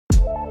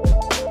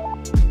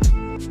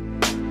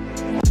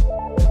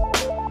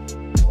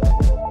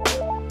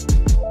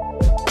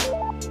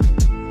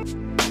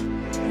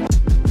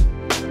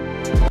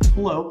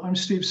Hello, I'm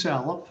Steve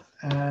Salop,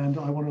 and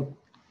I want to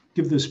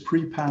give this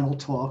pre-panel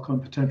talk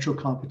on potential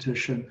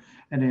competition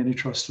and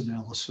antitrust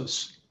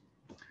analysis.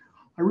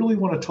 I really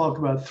want to talk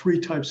about three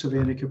types of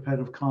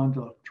anti-competitive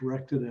conduct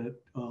directed at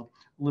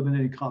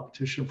eliminating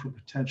competition from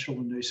potential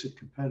and nascent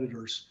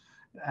competitors: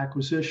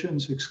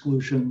 acquisitions,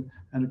 exclusion,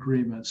 and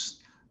agreements.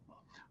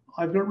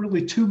 I've got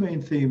really two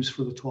main themes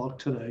for the talk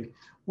today.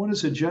 One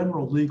is a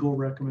general legal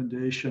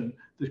recommendation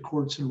that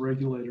courts and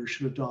regulators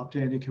should adopt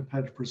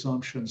anti-competitive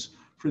presumptions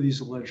for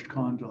these alleged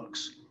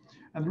conducts.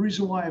 And the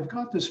reason why I've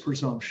got this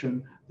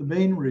presumption, the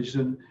main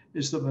reason,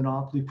 is that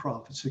monopoly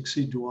profits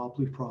exceed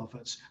duopoly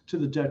profits to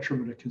the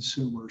detriment of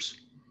consumers.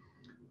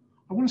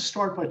 I want to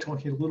start by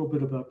talking a little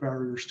bit about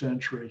barriers to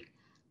entry.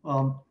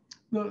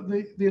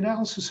 The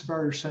analysis of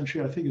barriers to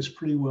entry, I think, is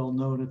pretty well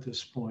known at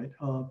this point.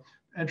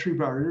 Entry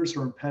barriers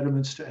are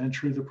impediments to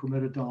entry that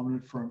permit a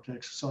dominant firm to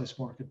exercise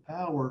market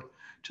power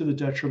to the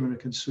detriment of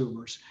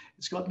consumers.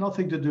 It's got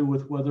nothing to do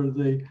with whether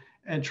the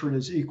entrant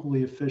is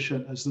equally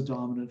efficient as the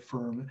dominant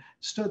firm.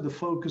 Instead, the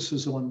focus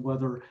is on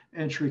whether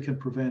entry can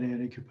prevent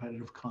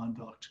anti-competitive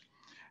conduct.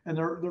 And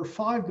there are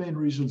five main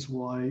reasons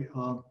why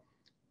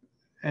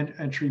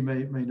entry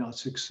may not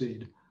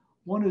succeed.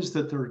 One is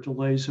that there are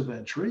delays of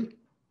entry.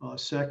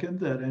 Second,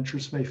 that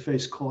entrants may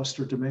face cost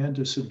or demand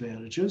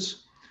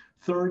disadvantages.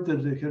 Third,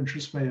 that the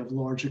entrants may have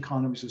large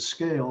economies of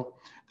scale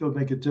that would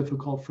make it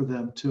difficult for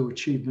them to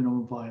achieve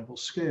minimum viable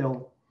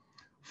scale.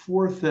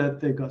 Fourth,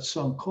 that they've got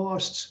sunk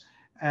costs,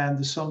 and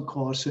the sunk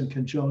costs in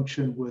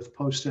conjunction with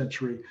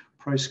post-entry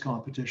price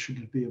competition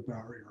could be a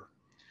barrier.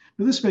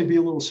 Now, this may be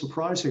a little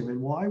surprising. I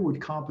mean, why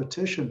would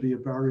competition be a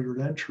barrier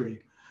to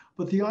entry?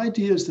 But the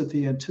idea is that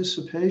the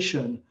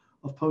anticipation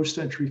of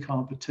post-entry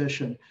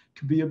competition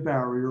can be a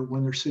barrier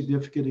when there's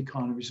significant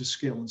economies of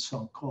scale and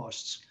sunk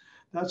costs.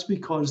 That's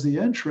because the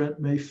entrant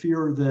may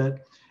fear that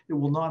it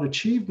will not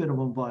achieve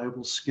minimum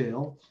viable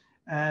scale,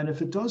 and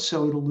if it does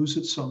so, it'll lose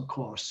its sunk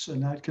costs,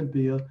 and that can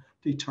be a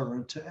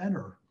deterrent to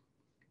enter.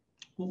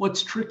 Well,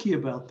 what's tricky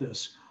about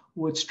this?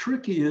 What's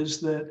tricky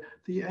is that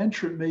the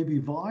entrant may be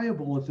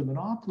viable at the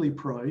monopoly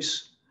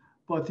price,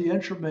 but the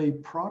entrant may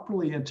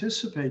properly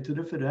anticipate that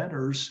if it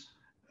enters,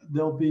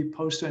 there'll be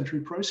post-entry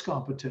price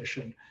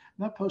competition. And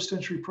that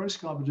post-entry price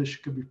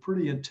competition can be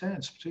pretty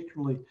intense,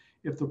 particularly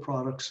if the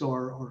products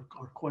are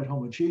quite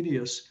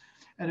homogeneous.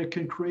 And it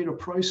can create a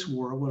price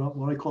war,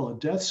 what I call a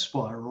death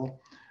spiral,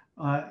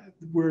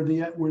 where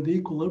the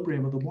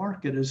equilibrium of the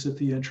market is that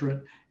the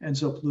entrant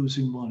ends up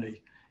losing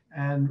money.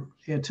 And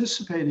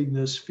anticipating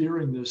this,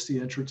 fearing this, the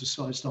entrant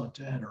decides not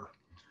to enter.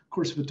 Of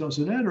course, if it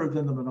doesn't enter,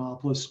 then the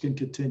monopolist can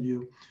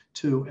continue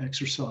to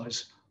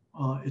exercise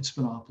its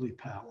monopoly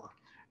power.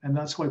 And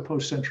that's why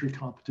post-entry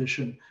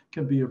competition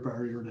can be a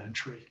barrier to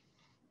entry.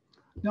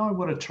 Now I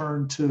want to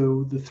turn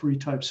to the three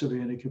types of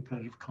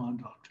anti-competitive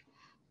conduct.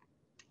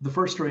 The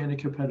first are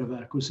anti-competitive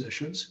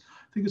acquisitions.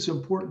 I think it's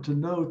important to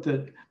note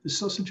that this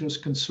doesn't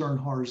just concern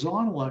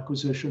horizontal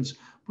acquisitions,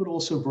 but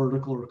also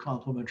vertical or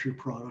complementary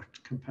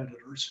product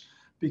competitors,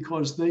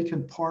 because they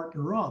can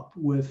partner up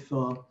with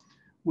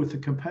the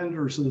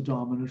competitors of the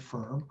dominant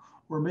firm,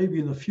 or maybe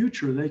in the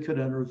future, they could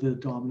enter the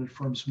dominant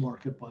firm's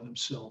market by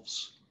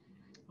themselves.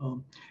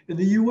 In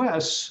the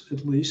U.S.,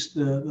 at least,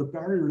 the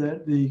barrier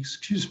that the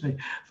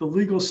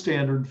legal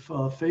standard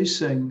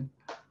facing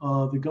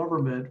the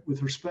government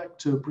with respect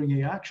to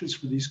bringing actions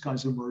for these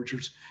kinds of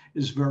mergers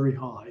is very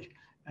high,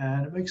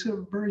 and it makes it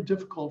very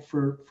difficult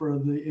for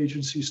the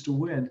agencies to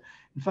win.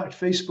 In fact,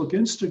 Facebook,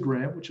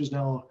 Instagram, which is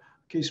now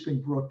a case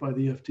being brought by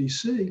the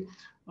FTC,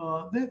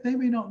 they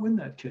may not win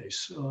that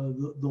case.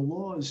 The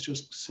law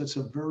just sets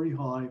a very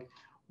high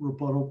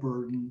rebuttal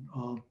burden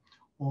on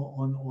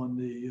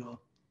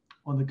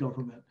the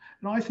government.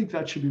 And I think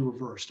that should be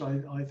reversed.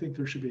 I think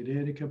there should be an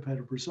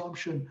anti-competitive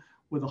presumption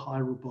with a high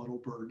rebuttal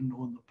burden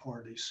on the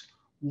parties.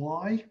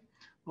 Why?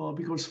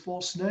 Because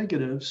false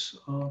negatives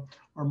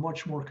are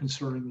much more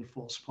concerning than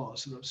false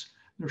positives.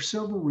 There are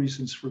several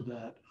reasons for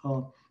that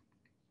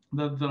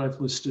that I've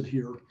listed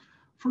here.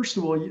 First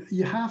of all,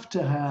 you have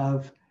to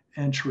have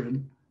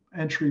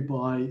entry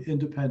by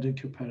independent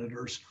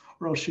competitors,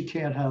 or else you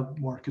can't have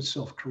market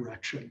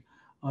self-correction.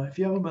 If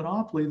you have a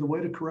monopoly, the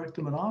way to correct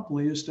the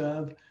monopoly is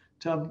to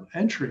have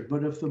entry.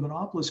 But if the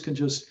monopolist can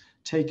just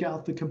take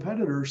out the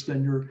competitors,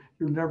 then you're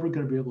never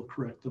going to be able to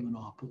correct the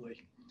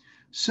monopoly.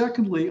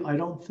 Secondly, I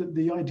don't think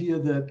the idea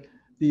that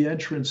the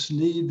entrants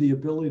need the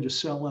ability to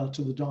sell out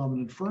to the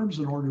dominant firms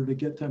in order to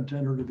get them to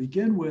enter to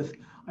begin with,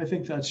 I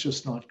think that's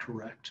just not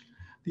correct.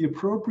 The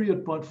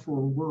appropriate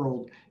but-for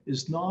world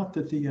is not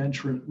that the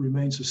entrant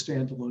remains a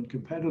standalone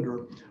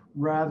competitor,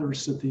 rather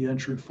is that the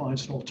entrant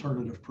finds an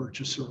alternative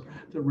purchaser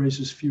that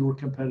raises fewer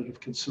competitive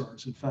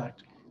concerns. In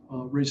fact,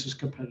 raises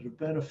competitive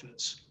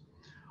benefits.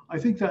 I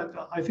think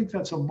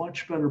that's a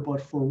much better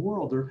but-for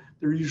world.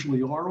 There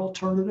usually are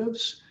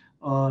alternatives.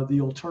 The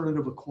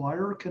alternative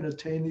acquirer can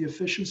attain the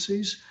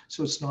efficiencies,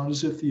 so it's not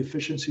as if the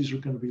efficiencies are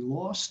going to be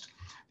lost.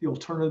 The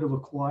alternative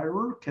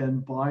acquirer can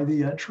buy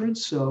the entrant,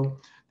 so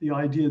the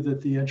idea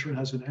that the entrant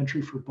has an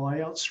entry for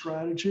buyout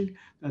strategy,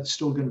 that's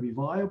still going to be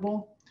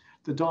viable.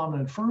 the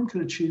dominant firm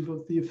can achieve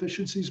the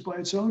efficiencies by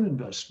its own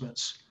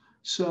investments.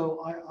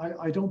 So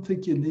I don't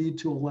think you need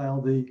to allow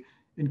the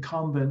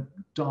incumbent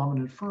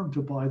dominant firm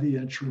to buy the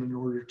entrant in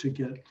order to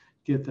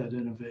get that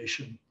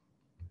innovation.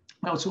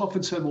 Now, it's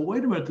often said, well,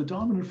 wait a minute, the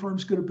dominant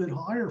firm's going to bid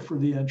higher for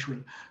the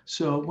entrant,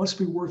 so it must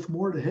be worth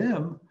more to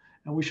him,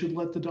 and we should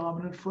let the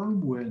dominant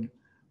firm win.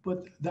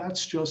 But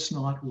that's just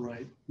not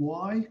right.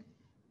 Why?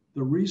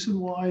 The reason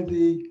why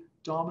the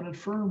dominant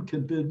firm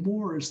can bid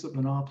more is that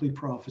monopoly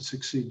profits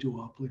exceed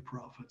duopoly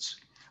profits.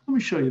 Let me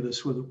show you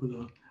this with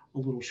a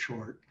little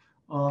chart.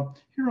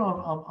 Here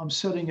I'm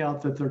setting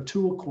out that there are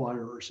two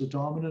acquirers, a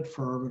dominant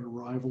firm and a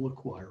rival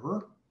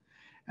acquirer.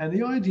 And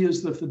the idea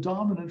is that if the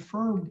dominant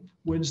firm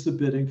wins the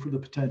bidding for the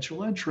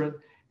potential entrant,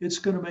 it's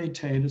going to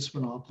maintain its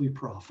monopoly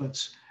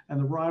profits. And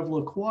the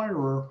rival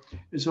acquirer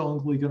is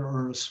only going to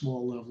earn a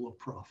small level of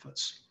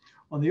profits.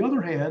 On the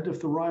other hand, if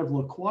the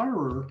rival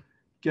acquirer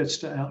gets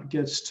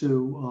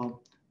to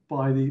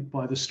buy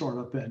the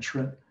startup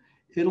entrant,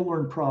 it'll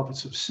earn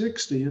profits of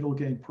 60, it'll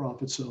gain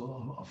profits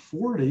of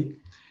 40.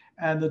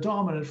 And the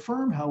dominant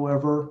firm,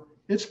 however,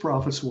 its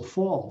profits will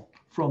fall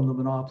from the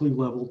monopoly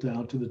level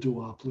down to the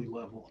duopoly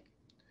level.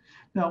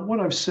 Now, what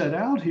I've set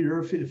out here,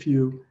 if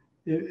you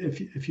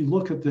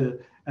look at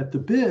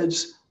the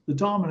bids, the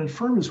dominant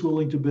firm is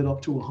willing to bid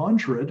up to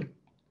 100.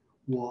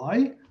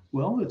 Why?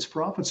 Well, its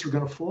profits are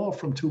going to fall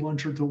from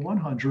 200 to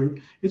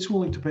 100. It's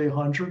willing to pay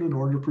 100 in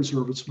order to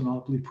preserve its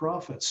monopoly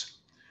profits.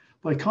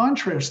 By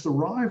contrast, the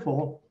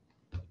rival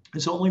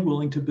is only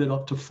willing to bid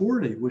up to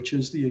 40, which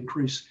is the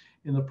increase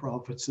in the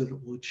profits that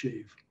it will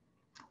achieve.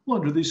 Well,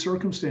 under these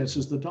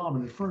circumstances, the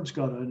dominant firm's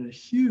got a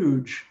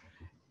huge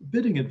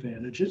bidding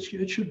advantage.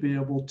 It should be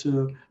able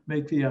to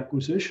make the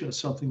acquisition at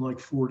something like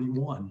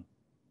 41.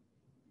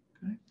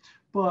 Okay?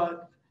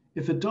 But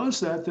if it does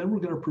that, then we're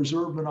going to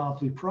preserve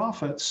monopoly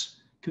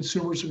profits.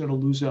 Consumers are going to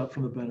lose out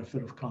from the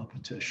benefit of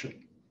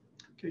competition.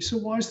 Okay, so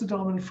why is the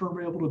dominant firm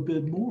able to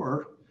bid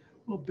more?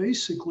 Well,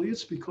 basically,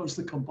 it's because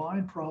the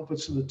combined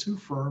profits of the two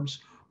firms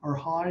are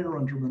higher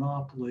under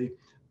monopoly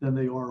than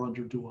they are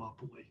under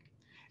duopoly.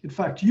 In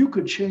fact, you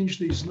could change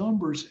these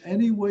numbers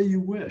any way you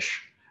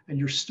wish, and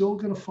you're still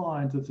going to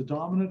find that the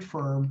dominant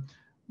firm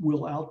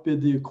will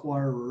outbid the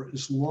acquirer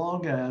as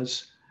long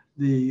as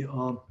the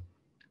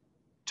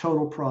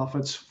total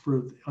profits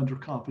under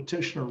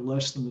competition are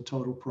less than the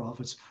total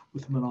profits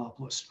with the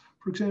monopolist.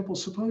 For example,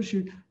 suppose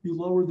you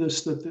lower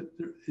this that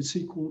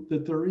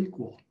they're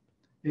equal,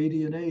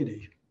 80 and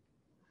 80.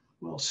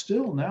 Well,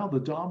 still now the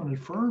dominant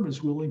firm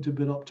is willing to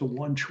bid up to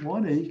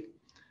 120.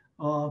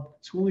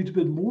 It's willing to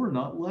bid more,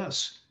 not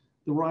less.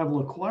 The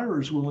rival acquirer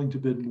is willing to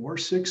bid more,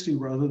 60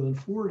 rather than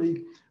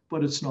 40,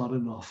 but it's not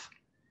enough.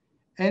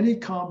 Any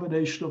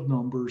combination of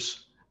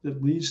numbers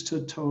that leads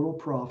to total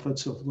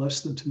profits of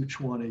less than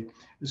 220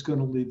 is going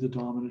to lead the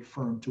dominant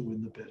firm to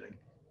win the bidding.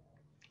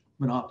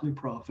 Monopoly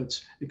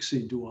profits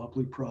exceed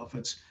duopoly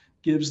profits,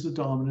 gives the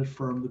dominant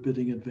firm the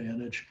bidding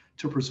advantage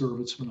to preserve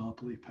its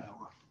monopoly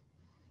power.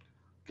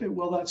 Okay,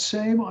 well, that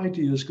same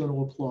idea is going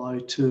to apply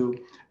to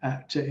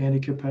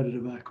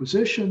anti-competitive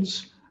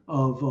acquisitions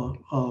of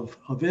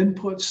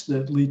inputs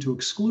that lead to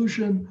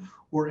exclusion,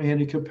 or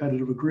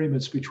anti-competitive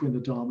agreements between the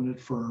dominant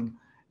firm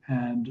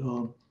and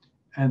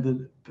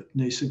the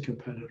nascent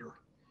competitor.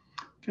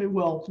 Okay,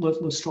 well,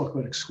 let's talk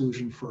about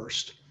exclusion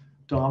first.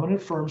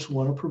 Dominant firms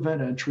want to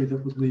prevent entry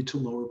that would lead to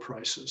lower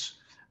prices.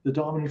 The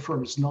dominant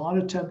firm is not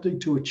attempting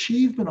to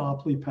achieve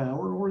monopoly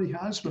power, already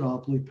has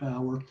monopoly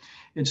power.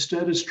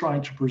 Instead, it's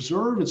trying to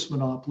preserve its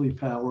monopoly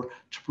power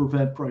to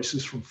prevent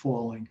prices from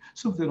falling,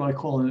 something that I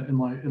call in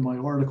my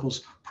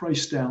articles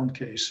price down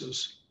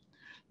cases.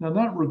 Now, in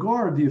that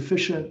regard,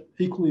 the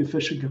equally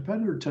efficient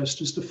competitor test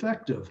is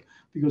defective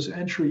because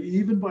entry,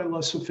 even by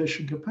less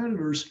efficient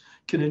competitors,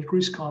 can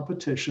increase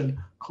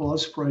competition,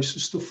 cause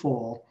prices to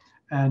fall,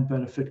 and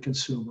benefit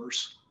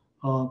consumers.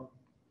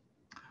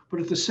 But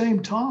at the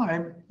same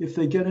time, if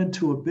they get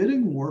into a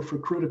bidding war for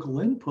critical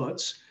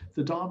inputs,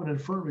 the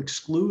dominant firm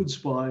excludes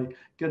by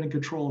getting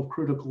control of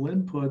critical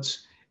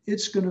inputs,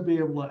 it's going to be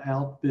able to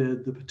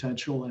outbid the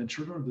potential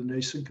entrant or the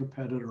nascent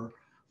competitor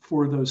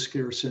for those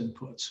scarce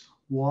inputs.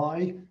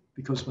 Why?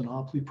 Because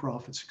monopoly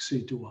profits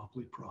exceed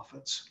duopoly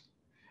profits.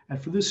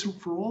 And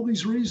for all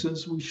these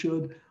reasons, we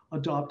should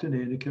adopt an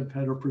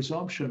anti-competitive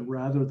presumption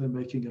rather than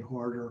making it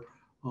harder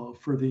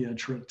for the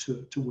entrant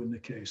to win the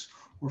case,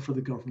 or for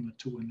the government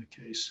to win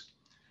the case.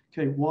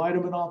 Okay, why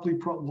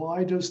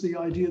does the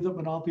idea that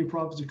monopoly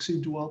profits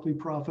exceed duopoly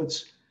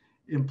profits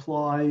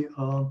imply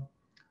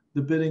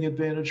the bidding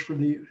advantage for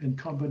the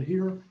incumbent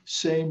here?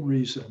 Same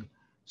reason.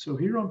 So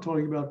here I'm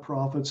talking about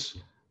profits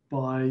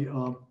by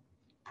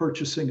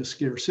purchasing a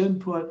scarce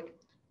input.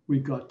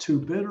 We've got two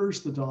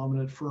bidders, the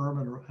dominant firm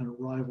and a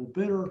rival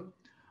bidder.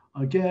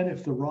 Again,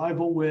 if the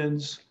rival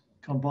wins,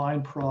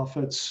 combined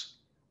profits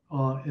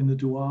in the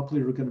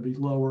duopoly are going to be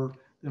lower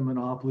than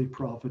monopoly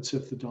profits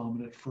if the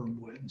dominant firm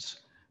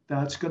wins.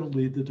 That's going to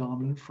lead the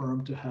dominant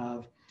firm to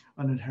have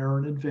an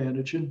inherent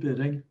advantage in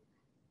bidding.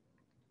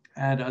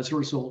 And as a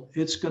result,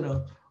 it's going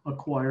to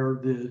acquire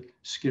the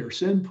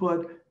scarce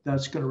input,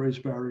 that's going to raise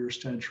barriers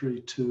to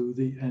entry to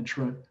the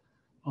entrant.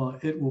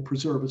 It will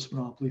preserve its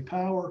monopoly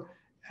power,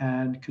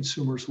 and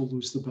consumers will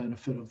lose the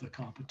benefit of the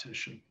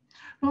competition.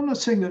 Now, I'm not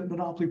saying that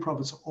monopoly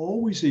profits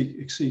always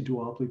exceed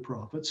duopoly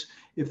profits.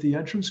 If the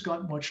entrant's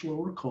got much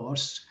lower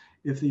costs,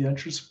 if the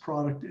entrant's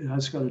product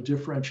has got a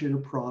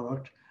differentiated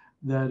product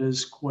that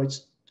is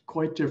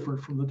quite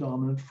different from the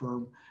dominant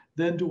firm,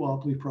 then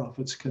duopoly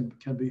profits can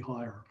be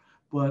higher.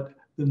 But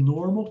the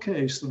normal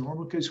case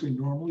we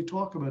normally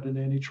talk about in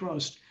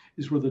antitrust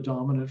is where the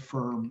dominant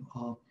firm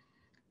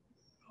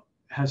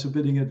has a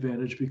bidding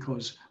advantage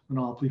because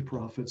monopoly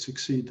profits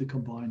exceed the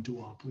combined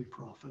duopoly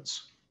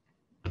profits.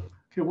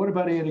 Okay, what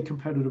about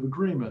anti-competitive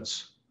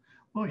agreements?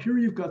 Well, here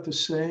you've got the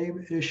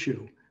same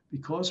issue.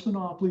 Because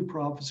monopoly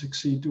profits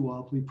exceed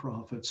duopoly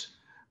profits,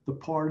 the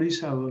parties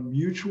have a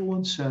mutual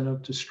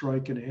incentive to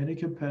strike an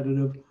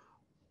anti-competitive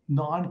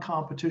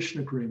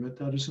non-competition agreement.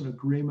 That is an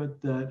agreement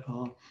that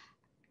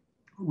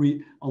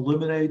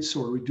eliminates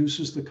or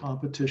reduces the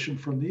competition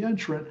from the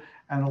entrant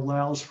and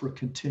allows for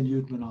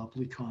continued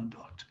monopoly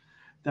conduct.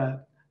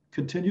 That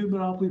continued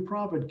monopoly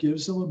profit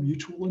gives them a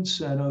mutual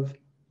incentive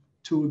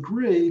to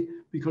agree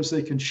because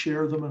they can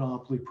share the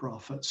monopoly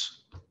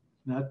profits.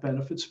 And that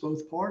benefits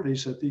both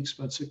parties at the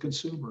expense of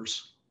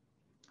consumers.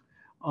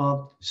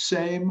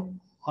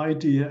 Same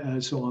idea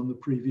as on the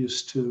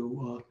previous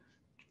two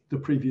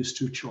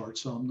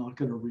charts. So I'm not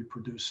going to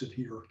reproduce it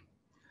here.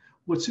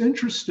 What's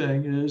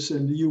interesting is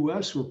in the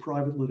US, where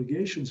private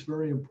litigation is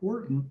very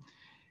important,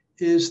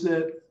 is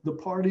that the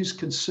parties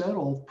can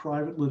settle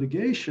private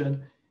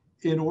litigation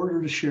in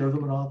order to share the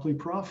monopoly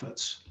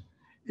profits.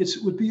 It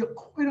would be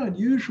quite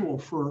unusual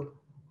for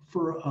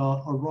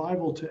a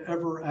rival to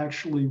ever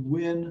actually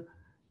win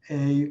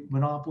a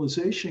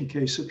monopolization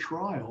case at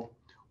trial.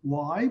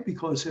 Why?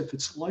 Because if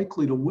it's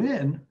likely to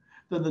win,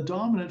 then the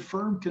dominant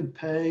firm can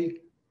pay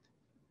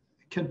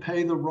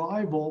the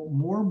rival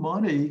more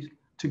money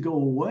to go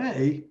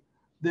away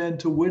than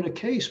to win a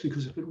case,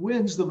 because if it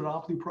wins, the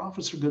monopoly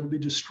profits are going to be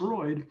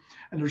destroyed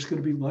and there's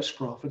going to be less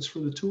profits for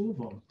the two of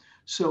them.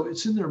 So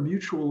it's in their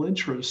mutual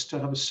interest to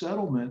have a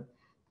settlement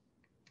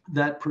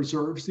that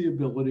preserves the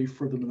ability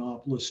for the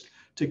monopolist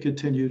to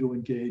continue to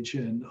engage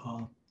in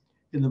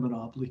the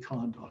monopoly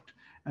conduct.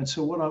 And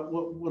so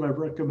what I've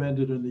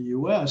recommended in the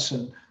US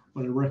and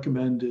what I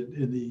recommended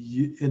in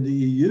the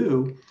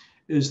EU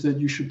is that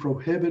you should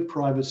prohibit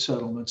private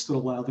settlements that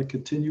allow the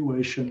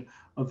continuation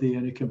of the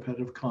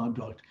anti-competitive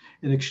conduct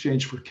in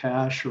exchange for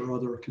cash or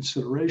other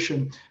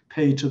consideration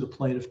paid to the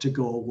plaintiff to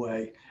go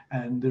away,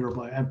 and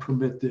thereby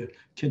permit the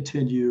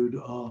continued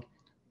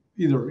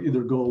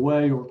either go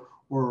away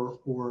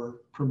or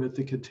permit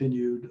the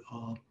continued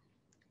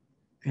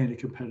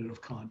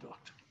anti-competitive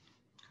conduct.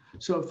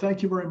 So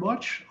thank you very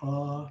much.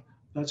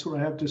 That's what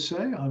I have to say.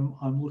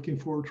 I'm looking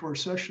forward to our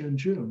session in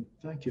June.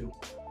 Thank you.